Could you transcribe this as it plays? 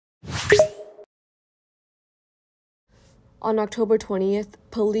On October 20th,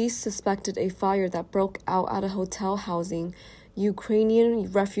 police suspected a fire that broke out at a hotel housing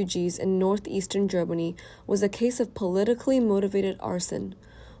Ukrainian refugees in northeastern Germany was a case of politically motivated arson.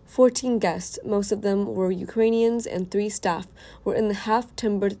 14 guests, most of them were Ukrainians, and 3 staff were in the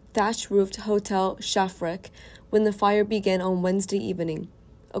half-timbered, thatch-roofed Hotel Shafrek when the fire began on Wednesday evening.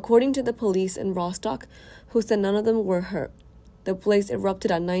 According to the police in Rostock, who said none of them were hurt. The blaze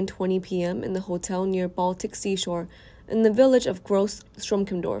erupted at 9:20 p.m. in the hotel near Baltic seashore in the village of Gross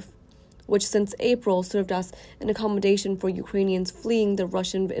Stromkendorf, which since April served as an accommodation for Ukrainians fleeing the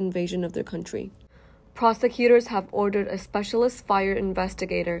Russian invasion of their country. Prosecutors have ordered a specialist fire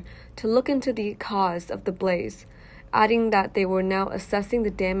investigator to look into the cause of the blaze, adding that they were now assessing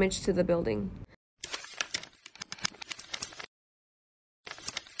the damage to the building.